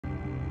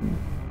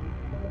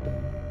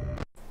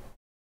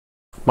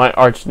My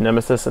arch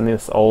nemesis in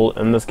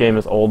this game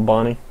is Old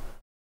Bonnie.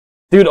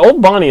 Dude,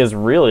 Old Bonnie is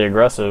really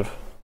aggressive.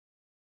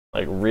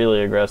 Like,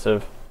 really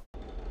aggressive.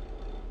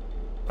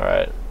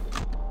 Alright.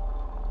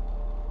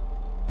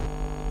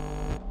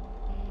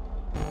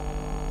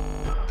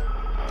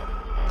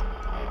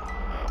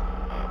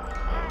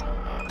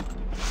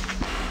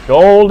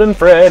 Golden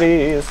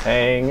Freddy's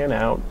hanging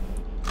out.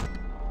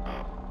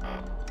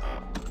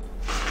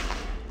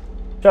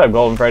 Shut up,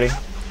 Golden Freddy.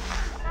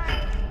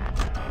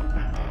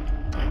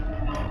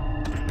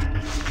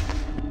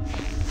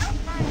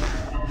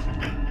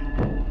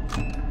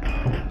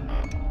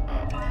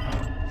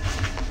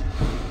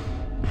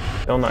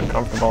 Still not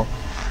comfortable.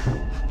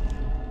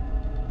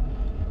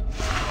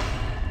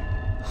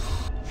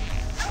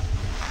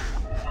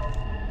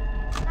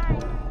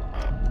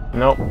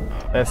 Nope,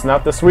 that's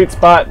not the sweet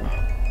spot.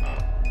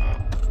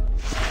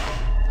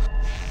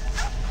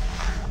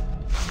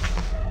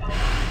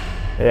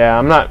 Yeah,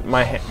 I'm not.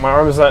 My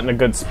arm's not in a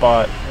good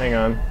spot. Hang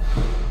on.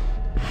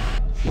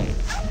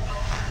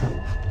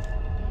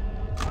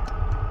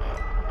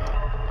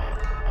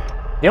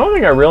 The only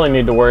thing I really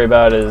need to worry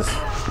about is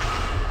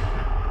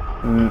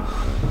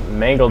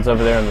Mangled's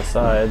over there on the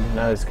side.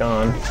 Now he's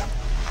gone.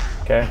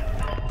 Okay.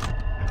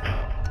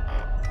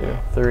 2,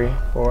 3,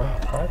 4,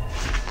 5.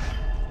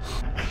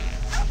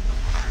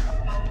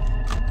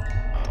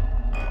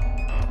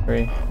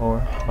 Three,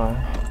 4, 5.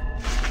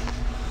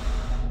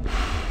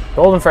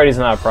 Golden Freddy's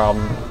not a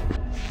problem.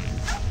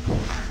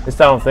 At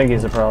least I don't think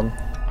he's a problem.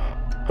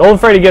 Golden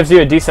Freddy gives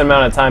you a decent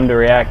amount of time to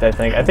react, I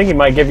think. I think he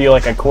might give you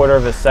like a quarter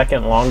of a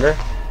second longer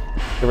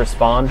to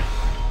respond.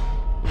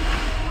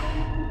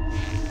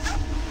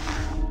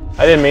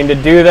 I didn't mean to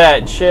do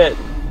that, shit.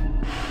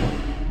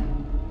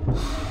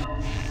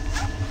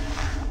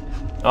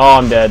 Oh,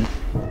 I'm dead.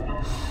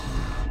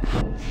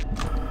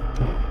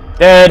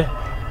 Dead.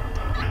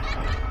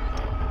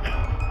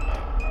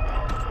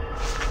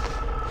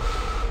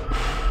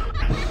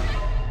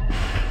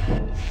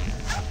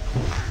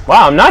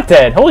 Wow, I'm not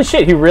dead. Holy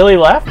shit, he really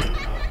left?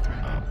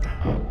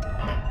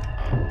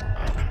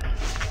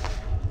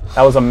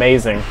 That was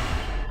amazing.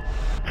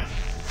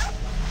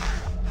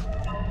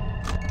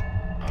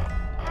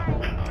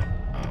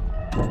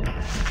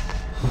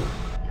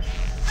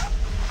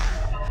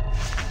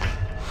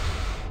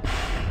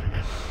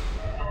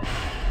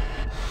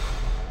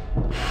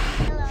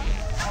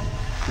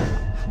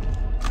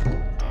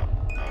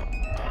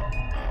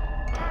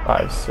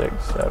 Five,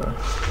 6, 7.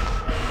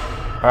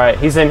 Alright,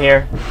 he's in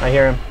here. I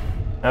hear him.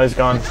 Now he's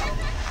gone.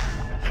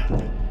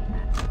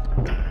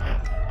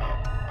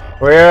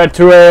 We're at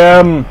 2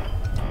 a.m.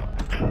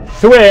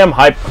 2 a.m.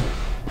 hype.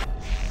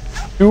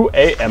 2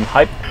 a.m.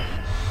 hype.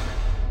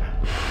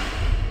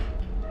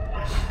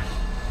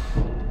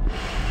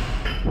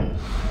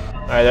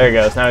 Alright, there he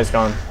goes. Now he's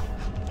gone.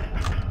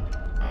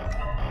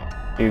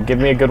 Dude, give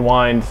me a good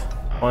wind.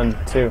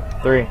 1, 2,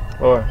 3,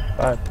 4,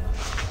 5.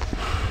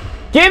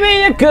 Give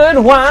me a good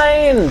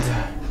wind!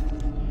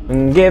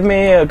 Give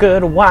me a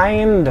good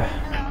wind.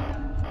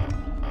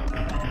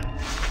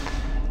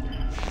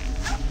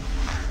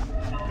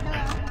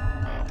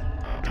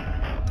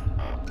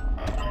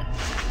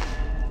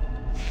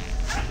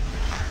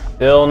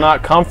 Still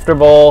not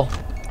comfortable.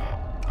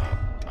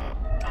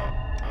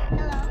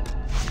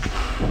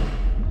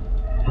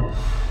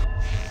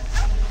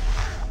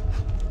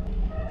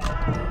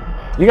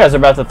 You guys are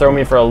about to throw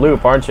me for a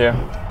loop, aren't you?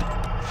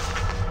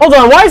 Hold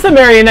on, why is the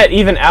marionette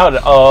even out?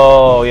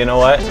 Oh, you know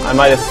what? I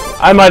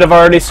might have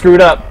already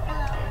screwed up.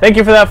 Thank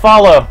you for that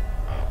follow.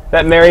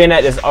 That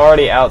marionette is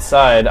already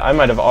outside. I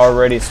might have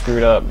already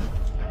screwed up.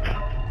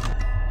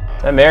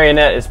 That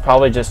marionette is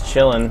probably just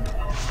chilling.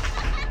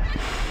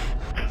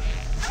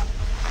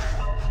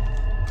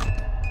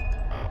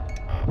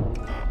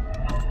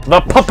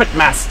 The Puppet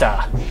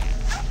Master.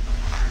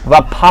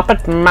 The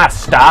Puppet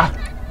Master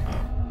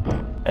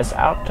is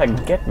out to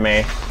get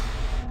me.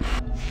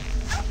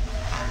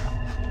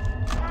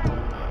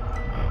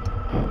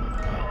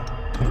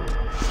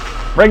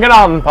 Bring it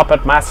on,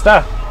 Puppet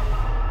Master!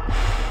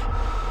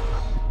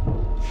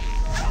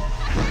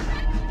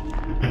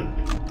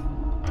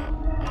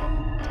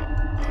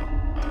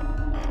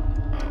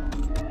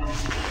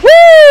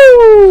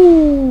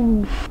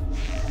 Woo!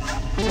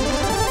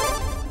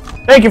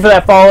 Thank you for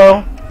that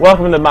follow.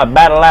 Welcome to my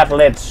Battle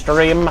Athlete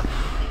stream,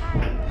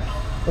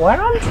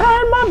 where I'm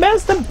trying my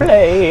best to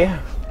play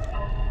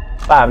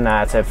Five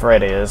Nights at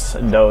Freddy's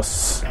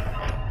Dos.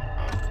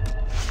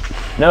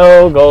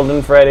 No,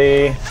 Golden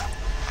Freddy.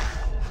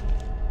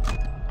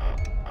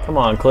 Come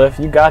on, Cliff,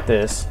 you got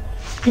this.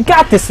 You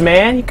got this,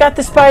 man! You got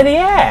this by the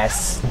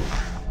ass!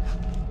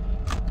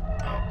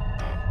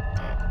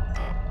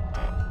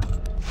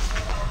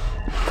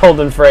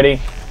 Golden Freddy.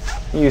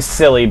 You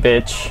silly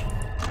bitch.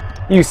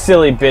 You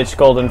silly bitch,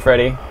 Golden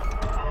Freddy.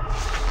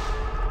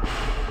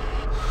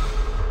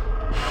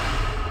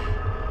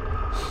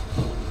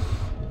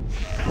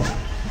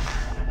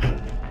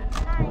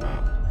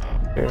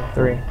 Two,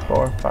 3,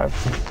 4,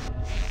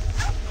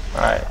 5.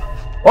 Alright.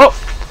 Whoa!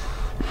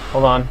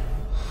 Hold on.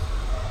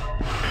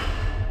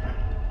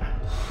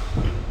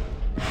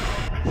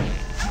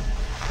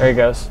 There he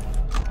goes.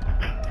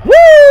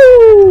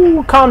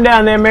 Woo! Calm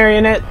down there,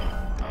 marionette.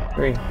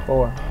 3,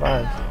 4,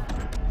 5.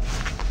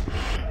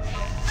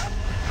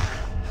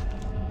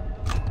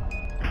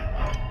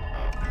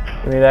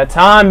 Give me that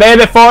time,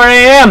 baby. 4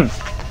 a.m.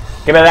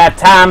 Give me that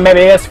time, baby.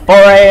 It's 4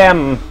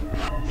 a.m.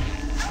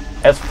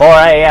 It's 4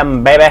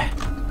 a.m., baby.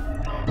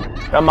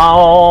 Come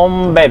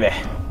on, baby.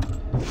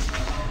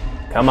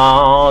 Come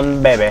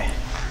on, baby.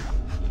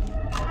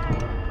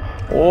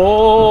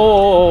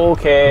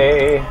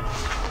 Okay.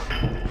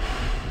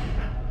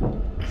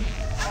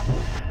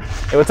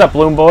 Hey, what's up,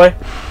 Bloom Boy?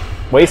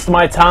 Waste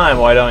my time,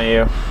 why don't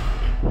you?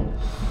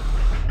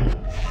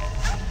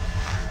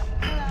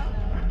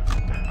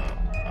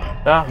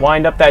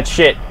 Wind up that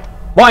shit.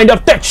 Wind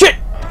up that shit!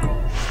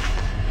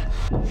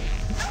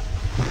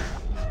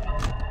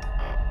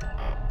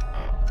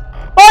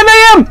 5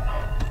 a.m.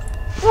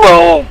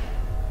 Whoa!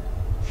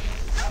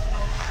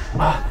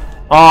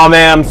 Oh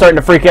man, I'm starting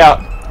to freak out.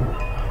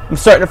 I'm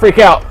starting to freak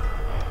out.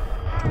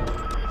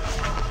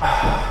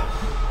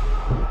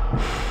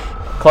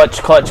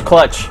 Clutch, clutch,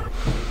 clutch.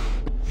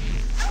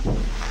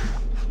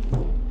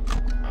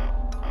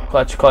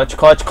 Clutch, clutch,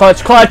 clutch,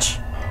 clutch, clutch.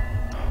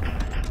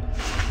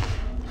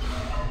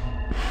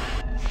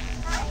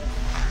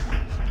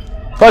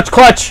 Clutch,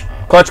 clutch,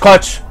 clutch,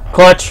 clutch,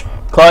 clutch,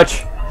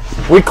 clutch.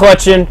 We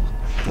clutching.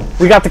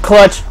 We got the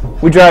clutch.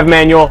 We drive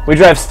manual. We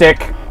drive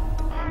stick.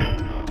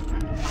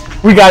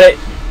 We got it.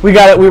 We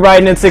got it. We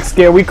riding in 6th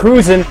gear. We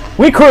cruising.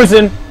 We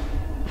cruising.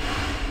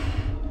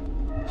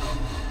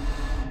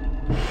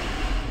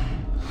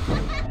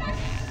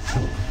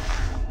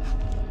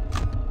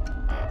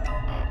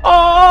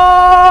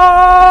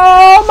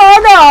 Oh my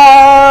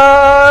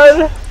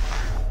God!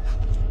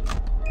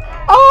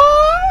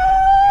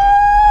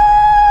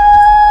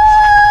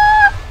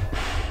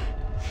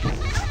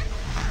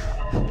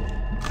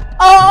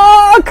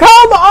 Oh,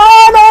 come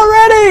on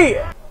already!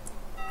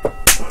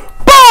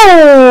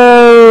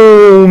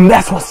 Boom!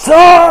 That's what's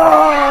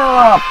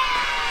up!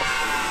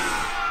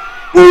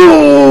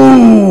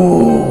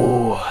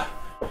 Ooh!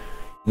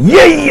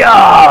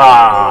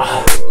 Yeah!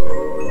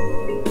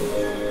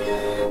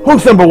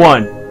 Who's number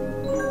 1?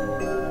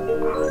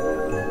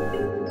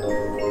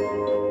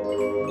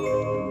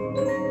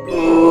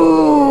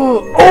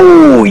 Ooh!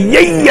 Oh,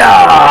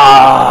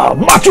 yeah!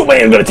 Macho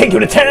Man gonna take you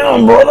to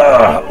town,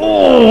 brother!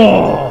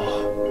 Oh!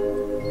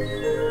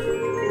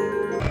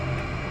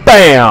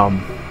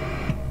 Bam!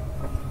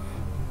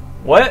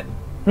 What?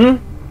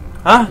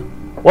 Huh?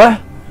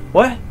 What?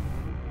 What?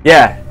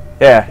 Yeah,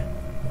 yeah.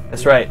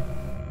 That's right.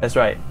 That's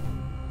right.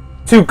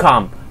 2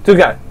 comp. 2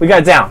 got. We got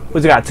it down.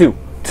 What's it got? 2.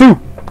 2.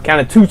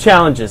 Counted 2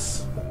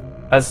 challenges.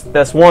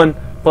 That's 1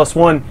 plus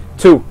 1,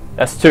 2.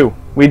 That's 2.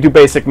 We do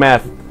basic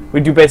math. We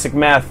do basic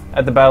math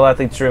at the Battle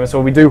Athlete stream. That's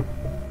what we do.